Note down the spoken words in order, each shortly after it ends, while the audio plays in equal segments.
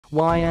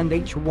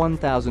Y&H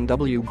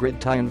 1000W Grid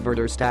Tie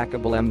Inverter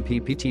Stackable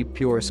MPPT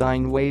Pure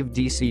Sine Wave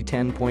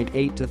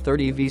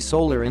DC10.8-30V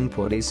Solar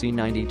Input AC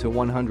 90 to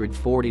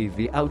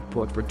 140V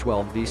Output for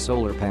 12V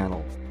Solar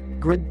Panel.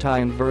 Grid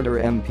Tie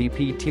Inverter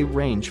MPPT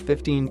Range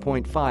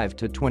 15.5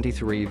 to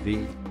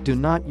 23V. Do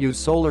not use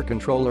solar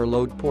controller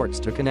load ports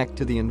to connect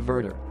to the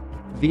inverter.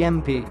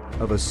 VMP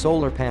of a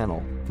solar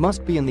panel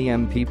must be in the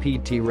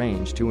MPPT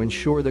range to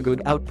ensure the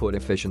good output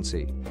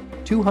efficiency.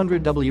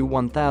 200W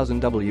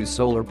 1000W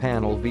solar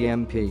panel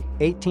VMP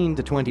 18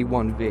 to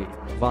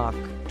 21V,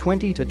 VOC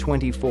 20 to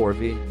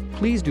 24V.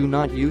 Please do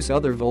not use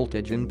other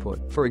voltage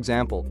input, for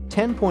example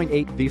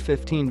 10.8V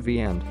 15V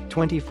and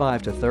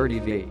 25 to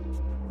 30V.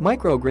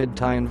 Microgrid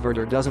tie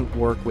inverter doesn't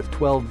work with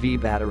 12V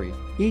battery.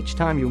 Each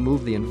time you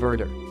move the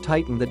inverter,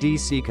 tighten the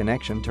DC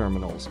connection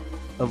terminals.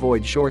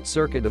 Avoid short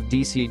circuit of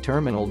DC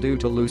terminal due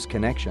to loose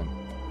connection.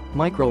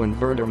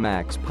 Microinverter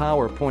max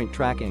power point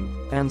tracking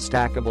and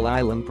stackable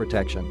island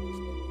protection.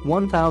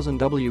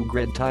 1000W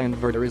grid tie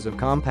inverter is a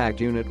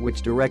compact unit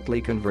which directly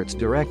converts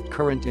direct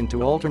current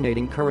into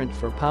alternating current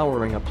for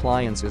powering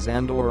appliances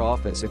and/or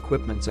office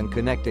equipments and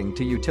connecting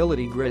to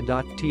utility grid.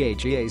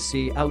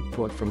 THEAC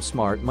output from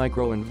smart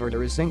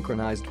microinverter is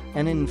synchronized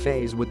and in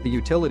phase with the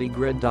utility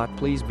grid.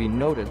 Please be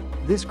noted,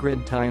 this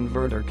grid tie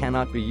inverter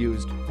cannot be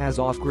used as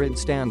off-grid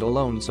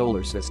standalone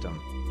solar system.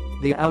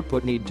 The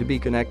output need to be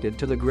connected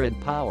to the grid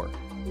power.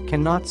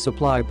 Cannot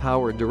supply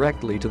power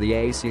directly to the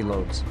AC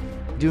loads.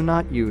 Do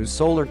not use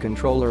solar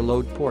controller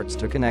load ports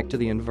to connect to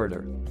the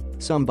inverter.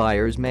 Some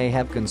buyers may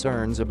have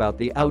concerns about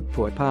the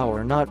output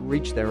power not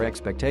reach their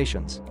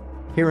expectations.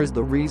 Here is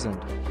the reason.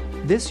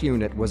 This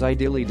unit was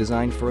ideally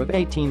designed for a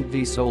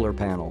 18V solar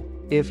panel.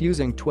 If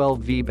using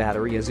 12V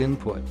battery as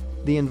input,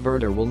 the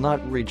inverter will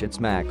not reach its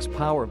max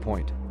power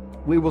point.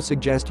 We will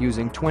suggest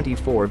using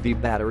 24V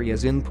battery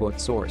as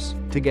input source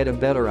to get a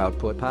better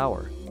output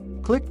power.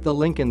 Click the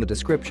link in the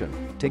description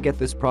to get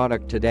this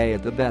product today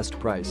at the best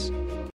price.